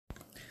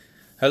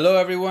Hello,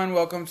 everyone.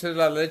 Welcome to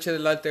La Leche de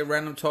Latte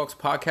Random Talks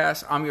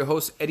podcast. I'm your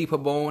host, Eddie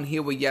Pabon,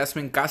 here with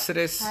Yasmin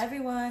Cáceres. Hi,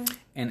 everyone.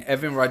 And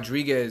Evan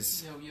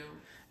Rodriguez. Yo.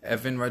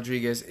 Evan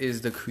Rodriguez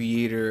is the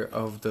creator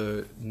of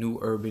the new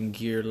urban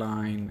gear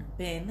line,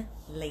 Been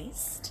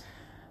Laced.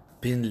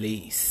 Been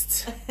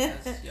Laced.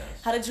 Yes.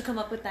 How did you come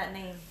up with that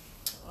name?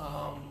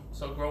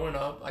 So growing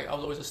up, I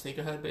was always a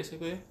sneakerhead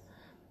basically,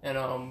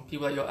 and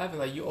people like, yo, Evan,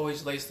 like you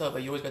always laced up,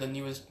 like you always got the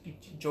newest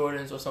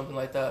Jordans or something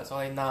like that. So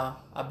I'm like, nah,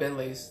 I've been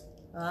laced.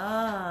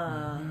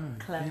 Ah,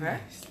 clever.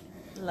 Nice.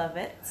 Love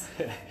it.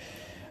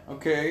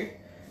 Okay.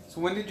 So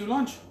when did you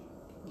launch?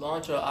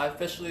 I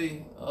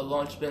officially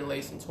launched Been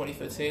Laced in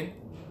 2015.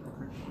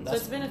 So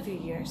it's been a few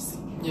years.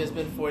 Yeah, it's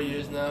been 4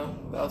 years now,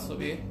 about to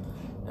be,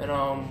 and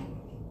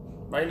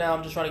right now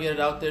I'm just trying to get it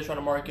out there, trying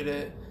to market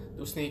it,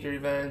 do sneaker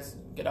events,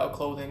 get out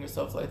clothing and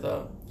stuff like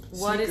that.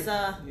 What is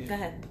Yeah. Go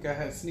ahead. Go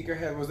ahead.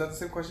 Sneakerhead. Was that the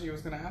same question you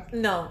was going to ask?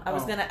 No, I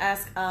was gonna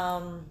ask.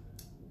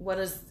 What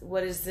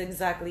is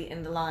exactly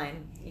in the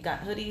line? You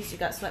got hoodies. You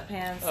got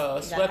sweatpants.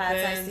 You got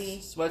hats, I see.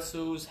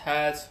 Sweatsuits,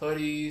 hats,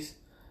 hoodies,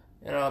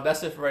 and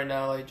that's it for right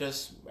now. Like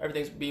just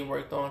everything's being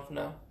worked on for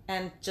now.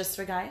 And just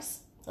for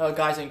guys.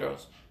 Guys and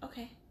girls.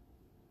 Okay.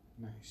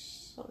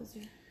 Nice. What was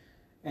your?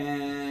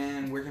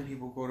 And where can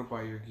people go to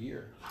buy your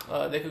gear?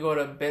 They could go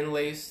to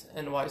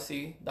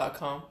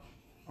benlacenyc.com.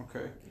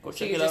 Okay. Go So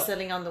check you're it just out.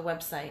 selling on the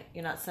website.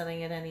 You're not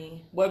selling it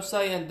any.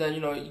 Website, and then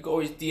you can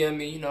always DM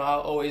me.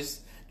 I'll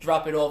always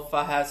drop it off if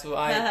I had to.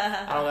 I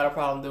don't got a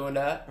problem doing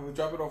that. And we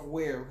drop it off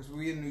where? Because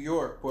we in New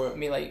York, but... I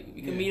mean, like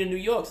we can meet in New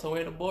York,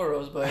 somewhere in the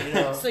boroughs,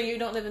 but So you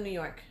don't live in New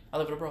York. I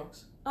live in the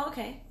Bronx. Oh,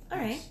 okay. All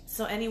right.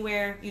 So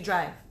anywhere you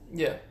drive.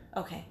 Yeah,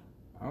 Okay.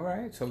 All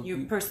right. So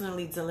You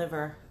personally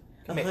deliver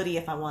a Make- hoodie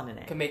if I wanted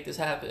it. can make this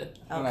happen.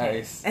 Okay.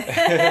 Nice.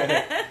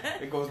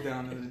 It goes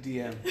down in the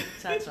DM.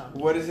 Cha-cha.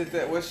 What is it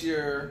what's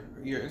your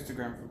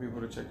Instagram for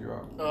people to check you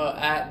out?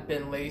 At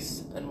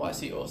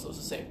benlacenyc also, it's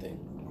the same thing.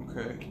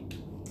 Okay.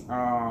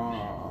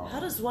 How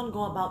does one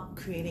go about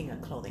creating a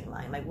clothing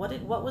line? Like, what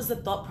was the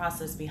thought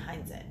process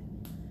behind it?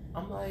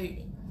 I'm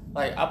like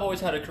I've always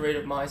had a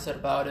creative mindset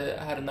about it.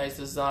 I had a nice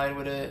design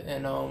with it,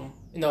 and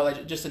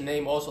like just the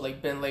name also,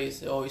 like Ben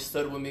Lace, it always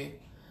stood with me.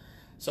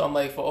 So I'm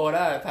like, for all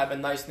that, I have a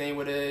nice name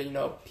with it.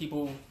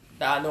 People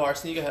that I know are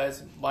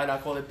sneakerheads, why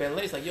not call it Ben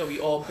Lace? Like, yo, we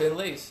all Ben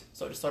Lace.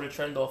 So it just started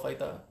trend off like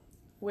that.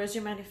 Where's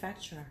your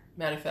manufacturer?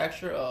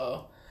 Manufacturer,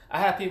 I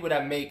have people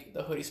that make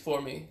the hoodies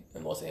for me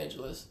in Los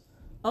Angeles.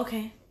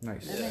 Okay.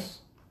 Nice. LA.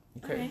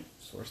 Okay. Okay.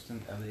 Sourced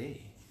in LA.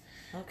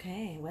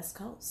 Okay, West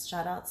Coast.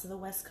 Shout out to the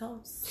West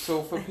Coast.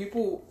 So for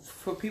people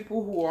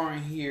who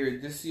aren't here,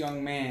 this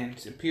young man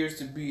appears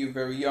to be a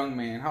very young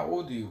man. How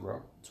old are you,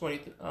 bro?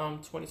 22.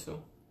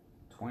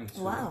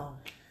 22. Wow.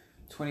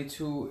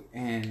 22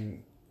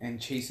 and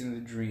chasing the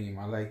dream.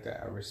 I like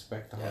that. I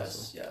respect the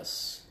hustle.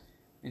 Yes.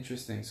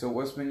 Interesting. So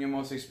what's been your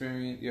most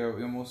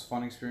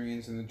fun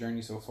experience in the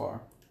journey so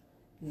far?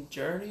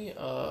 Journey,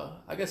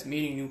 I guess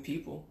meeting new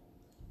people.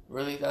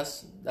 Really,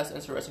 that's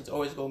interesting to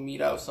always go meet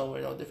out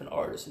somewhere, different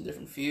artists in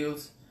different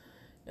fields,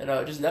 and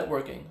just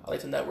networking. I like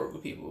to network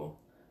with people,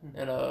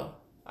 and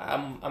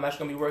I'm actually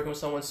gonna be working with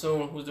someone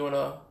soon who's doing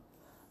a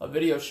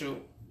video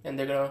shoot, and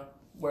they're gonna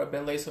wear a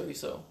Ben Lace hoodie,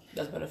 so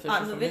that's beneficial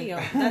On the for video.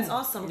 me. That's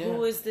awesome. Yeah.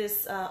 Who is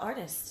this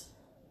artist?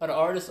 The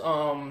artist,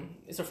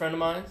 it's a friend of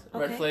mine,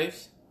 Red Okay.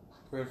 Flaves.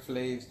 Red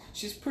Flaves.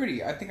 She's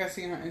pretty. I think I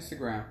seen her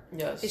Instagram.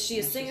 Yes. Is she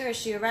a singer? Is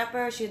she a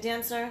rapper? Is she a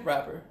dancer?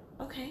 Rapper?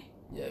 Okay.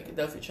 Yeah, you can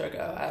definitely check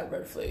out. I have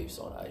Red Flaves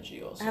on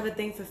IG also. I have a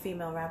thing for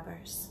female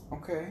rappers.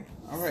 Okay.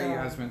 All right, So-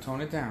 Yasmin,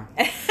 tone it down.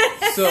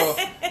 So,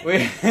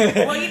 wait.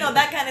 Well,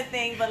 that kind of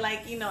thing, but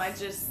I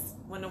just,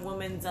 when a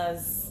woman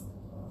does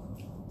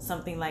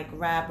something like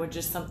rap or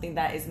just something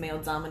that is male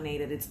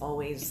dominated, it's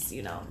always,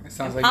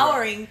 sounds like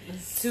empowering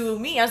to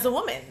me as a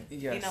woman.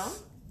 Yes.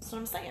 That's what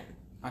I'm saying.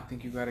 I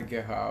think you gotta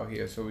get her out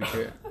here so we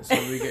can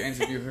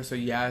interview her so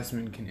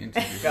Yasmin can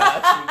interview her.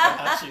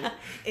 Got you.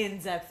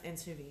 In-depth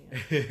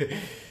interview.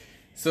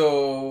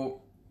 So,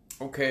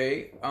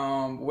 okay.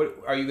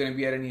 What are you gonna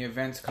be at any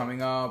events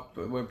coming up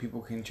where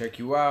people can check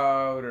you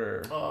out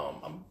or?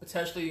 I'm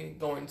potentially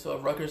going to a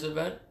Rutgers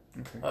event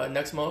Okay.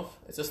 next month.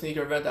 It's a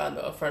sneaker event that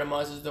a friend of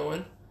mine is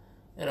doing,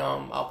 and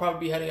I'll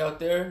probably be heading out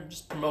there,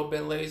 just promote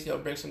Ben Lace,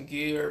 bring some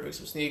gear, bring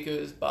some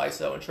sneakers, buy,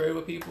 sell, and trade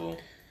with people.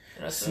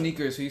 And that's it.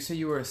 Sneakers. So you said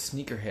you were a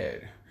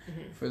sneakerhead.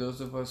 Mhm. For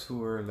those of us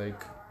who are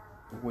like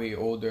way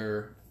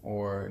older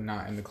or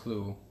not in the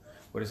clue,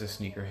 what is a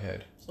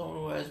sneakerhead? Someone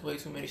who has way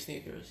too many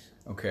sneakers.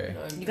 Okay.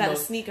 You got a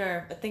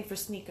thing for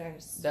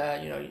sneakers.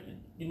 That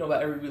you know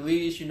about every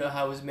release, you know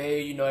how it's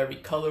made, every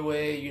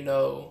colorway,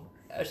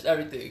 just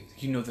everything.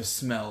 You know the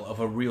smell of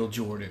a real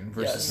Jordan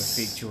versus Yes.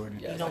 a fake Jordan.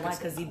 Yes, You know I why? can-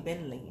 Because he been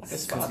I can laced.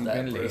 spot he that,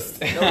 been bro.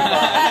 laced. No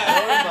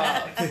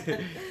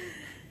vibe.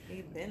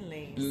 He been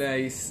laced.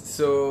 Nice.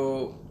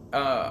 So,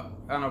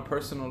 on a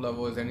personal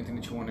level, is there anything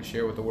that you want to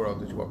share with the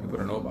world that you want people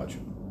to know about you?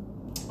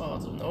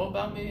 To know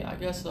about me, I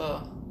guess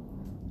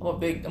I'm a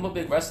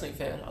big wrestling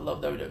fan. I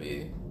love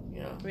WWE.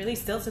 Really,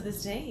 still to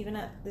this day, even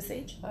at this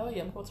age? Oh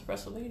yeah, I'm going to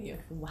WrestleMania.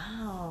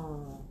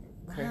 Wow.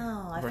 Okay.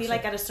 Wow, I Wrestling. feel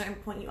like at a certain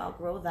point you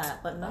outgrow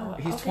that, but no.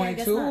 He's Okay, I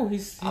guess 22. not.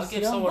 He's I'll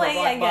give young. someone a Well,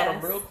 rock yeah, I bottom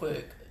guess. real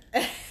quick.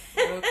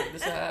 Real quick.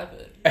 This will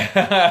happen.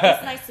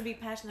 It's nice to be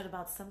passionate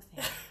about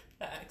something.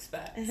 Facts.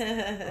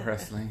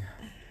 Wrestling.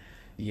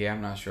 Yeah,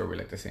 I'm not sure we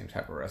like the same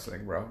type of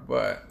wrestling, bro.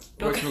 But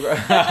I don't know.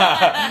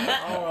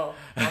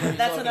 I don't know what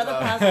That's you're another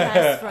talking about.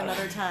 podcast for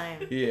another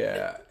time.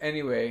 yeah.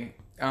 Anyway,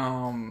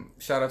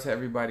 shout out to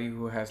everybody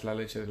who has La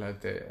Leche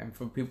Latte, and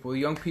for people,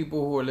 young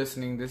people who are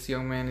listening. This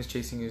young man is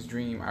chasing his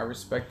dream. I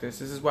respect this.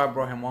 This is why I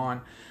brought him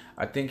on.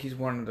 I think he's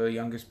one of the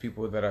youngest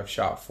people that I've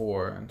shot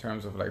for in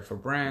terms of like for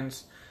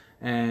brands,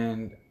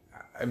 and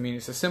I mean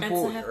it's a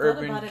simple and to have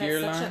urban thought about gear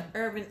it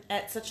line.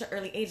 at such an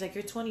early age, like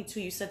you're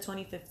 22, you said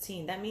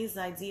 2015. That means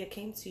the idea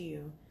came to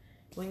you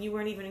when you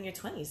weren't even in your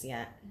 20s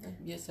yet.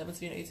 Yeah,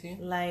 17,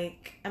 18.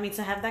 Like, I mean,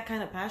 to have that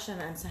kind of passion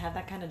and to have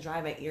that kind of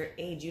drive at your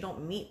age, you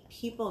don't meet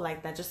people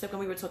like that. Just like when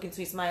we were talking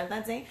to Ismael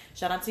that day,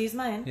 shout out to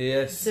Ismael.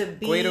 Yes. To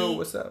be Guido,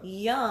 what's up?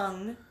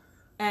 young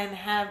and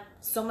have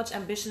so much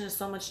ambition and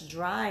so much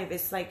drive,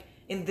 it's like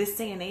in this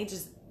day and age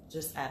is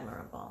just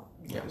admirable.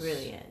 Yes. It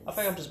really is. I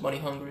think I'm just money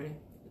hungry.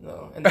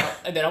 No, and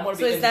then I want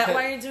to So be. is that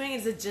why you're doing?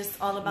 Is it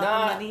just all about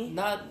the money?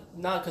 Not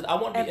because I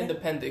want to be Evan?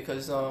 independent.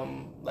 Because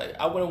like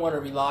I wouldn't want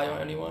to rely on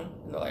anyone.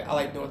 You know, like I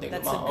like doing things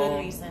That's on a my good own.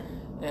 reason.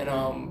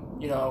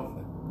 And you know,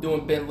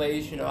 doing Ben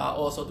Lace. You know, I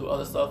also do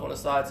other stuff on the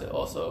side to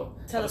also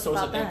Tell have us a source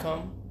about of that.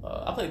 income.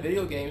 I play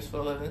video games for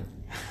a living.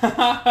 And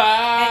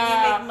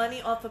you make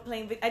money off of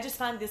playing. I just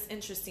find this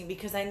interesting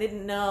because I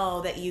didn't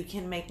know that you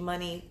can make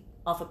money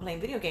off of playing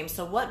video games.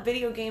 So, what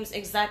video games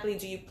exactly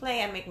do you play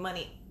and make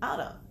money out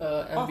of?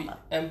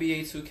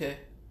 NBA 2K.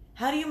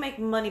 How do you make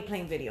money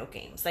playing video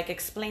games? Like,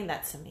 explain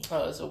that to me.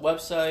 It's a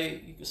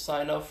website. You can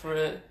sign up for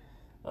it.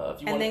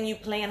 If you And then you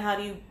play, and how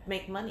do you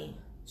make money?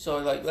 So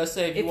like, let's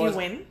say If you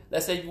win,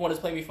 let's say you want to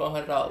play me for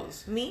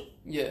 $100. me?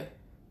 Yeah,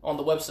 on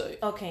the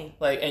website. Okay.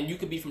 Like, and you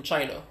could be from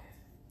China.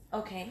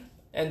 Okay.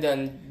 And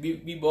then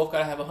we both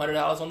gotta have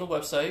 $100 on the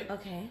website.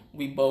 Okay.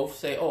 We both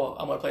say, "Oh,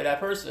 I'm gonna play that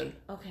person."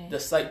 Okay.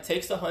 The site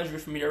takes the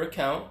 100 from your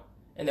account,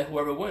 and then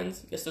whoever wins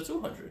gets the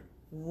 200.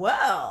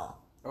 Well,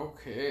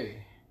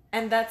 Okay.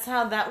 and that's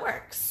how that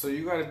works. So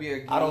you got to be a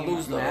game I don't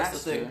lose, though. master.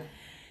 That's the thing.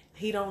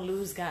 He don't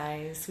lose,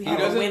 guys. We He have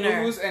a doesn't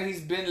winner. lose, and he's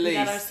been We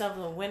got laced.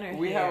 ourselves a winner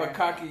We here. have a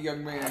cocky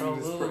young man I don't in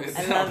this lose.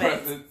 in I our love it.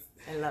 presence.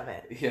 I love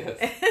it.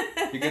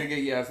 Yes. You're going to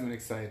get Yasmin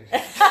excited.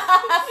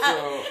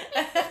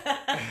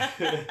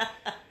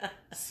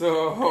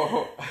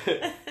 So,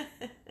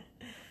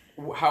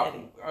 how?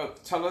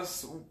 Tell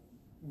us,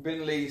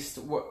 been laced.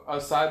 What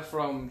aside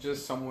from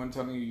just someone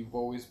telling you you've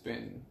always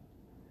been,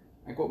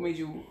 like, what made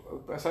you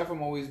aside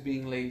from always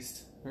being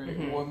laced? Right,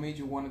 Mm-hmm. what made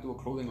you want to do a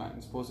clothing line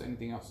as opposed to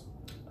anything else?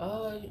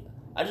 I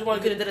just You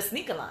want could to. have did a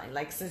sneaker line,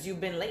 like since you've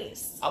been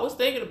laced. I was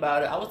thinking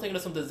about it. I was thinking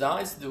of some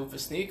designs to do for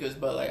sneakers,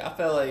 but like I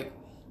felt like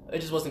it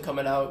just wasn't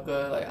coming out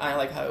good. Like I didn't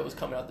like how it was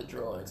coming out the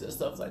drawings and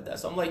stuff like that.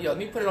 So I'm like, yo, let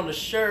me put it on the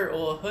shirt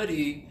or a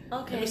hoodie.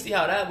 Okay. Let me see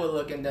how that would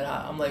look, and then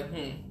I'm like,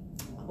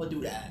 we'll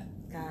do that.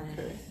 Got it.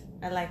 Okay.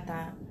 I like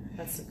that.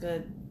 That's a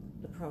good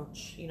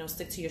approach. You know,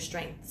 stick to your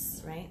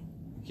strengths, right?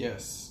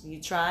 Yes.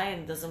 You try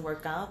and it doesn't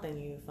work out, then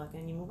you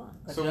move on.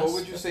 So, what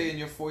would you say in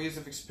your 4 years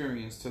of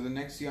experience to the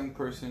next young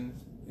person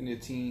in their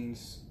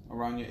teens,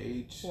 around your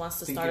age, Who wants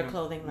to thinking start a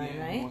clothing line, who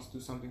right? wants to do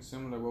something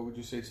similar? What would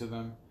you say to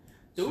them?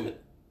 Do to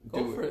it.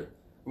 Go for it.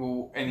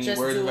 Well, any Just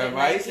words do of it,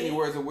 advice? Mikey. Any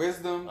words of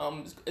wisdom?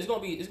 It's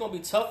gonna be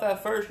tough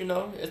at first. You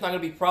know, it's not gonna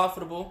be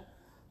profitable.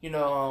 You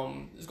know,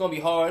 it's gonna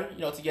be hard. You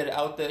know, to get it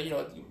out there. You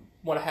know, you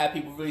want to have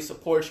people really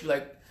support you.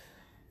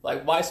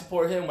 Like why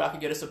support him when I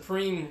could get a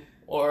Supreme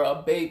or a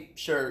Bape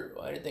shirt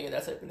or anything of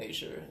that type of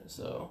nature?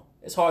 So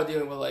it's hard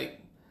dealing with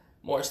like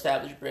more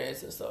established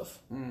brands and stuff.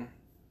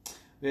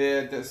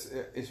 Yeah,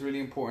 it's really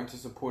important to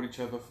support each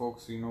other,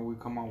 folks. You know, we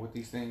come out with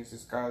these things.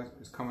 This guy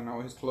is coming out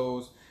with his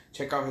clothes.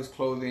 Check out his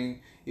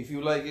clothing. If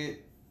you like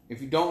it,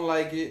 if you don't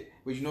like it,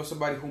 but you know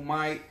somebody who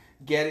might,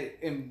 get it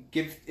and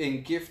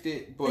gift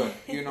it. But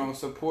you know,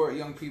 support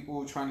young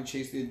people trying to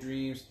chase their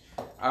dreams.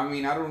 I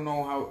mean, I don't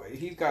know how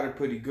he's got it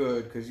pretty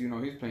good because you know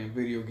he's playing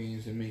video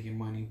games and making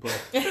money. But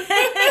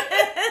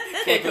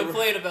Can't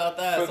complain about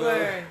that.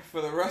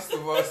 for the rest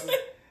of us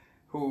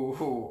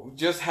who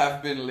just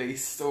have been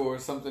laced or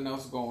something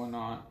else going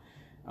on,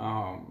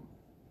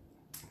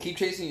 keep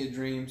chasing your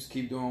dreams.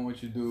 Keep doing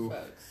what you do.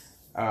 Facts.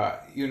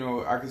 You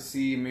know, I could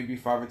see maybe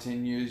 5 or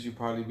 10 years you'll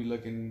probably be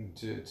looking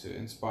to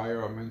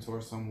inspire or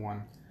mentor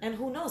someone. And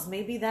who knows,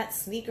 maybe that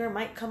sneaker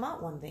might come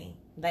out one day.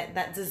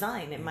 That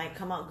design, it might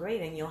come out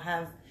great and you'll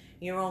have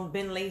your own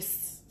bin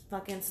lace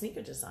fucking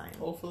sneaker design.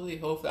 Hopefully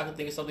I can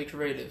think of something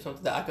creative,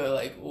 something that I could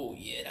like, oh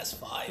yeah, that's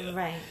fire.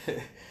 Right.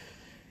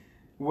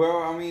 Well,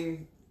 I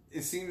mean,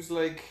 it seems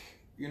like,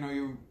 you know,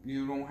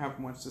 you don't have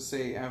much to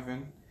say,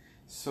 Evan.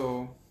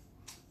 So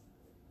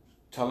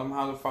tell them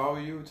how to follow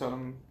you. Tell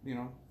them, you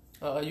know.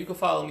 You can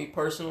follow me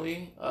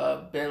personally,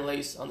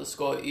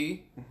 BenLace_E.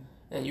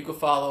 And you can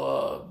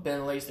follow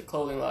Ben Lace, the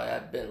clothing line,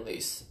 at Ben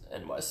Lace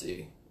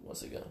NYC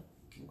once again.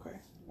 Okay,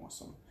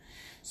 awesome.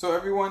 So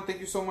everyone, thank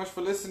you so much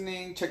for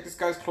listening. Check this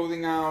guy's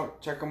clothing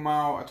out. Check him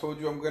out. I told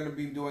you I'm going to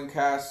be doing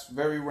casts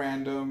very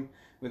random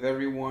with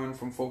everyone,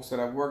 from folks that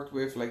I've worked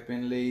with, like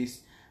Ben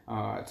Lace,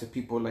 to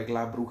people like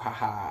La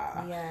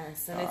Brujaha.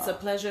 Yes, and it's a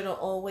pleasure to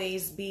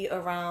always be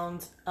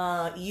around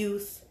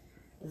youth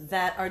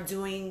that are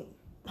doing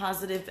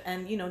positive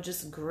and,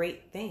 just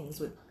great things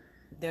with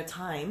their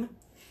time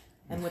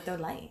and with their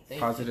life.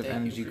 Positive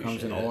energy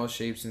comes in all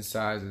shapes and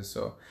sizes,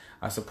 so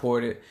I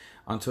support it.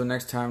 Until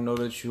next time, know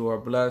that you are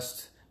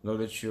blessed. Know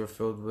that you are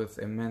filled with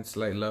immense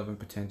light, love, and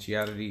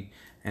potentiality,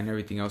 and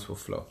everything else will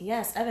flow.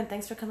 Yes, Evan,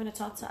 thanks for coming to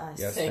talk to us.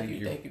 Yes, thank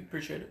you.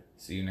 Appreciate it.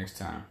 See you next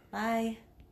time. Bye.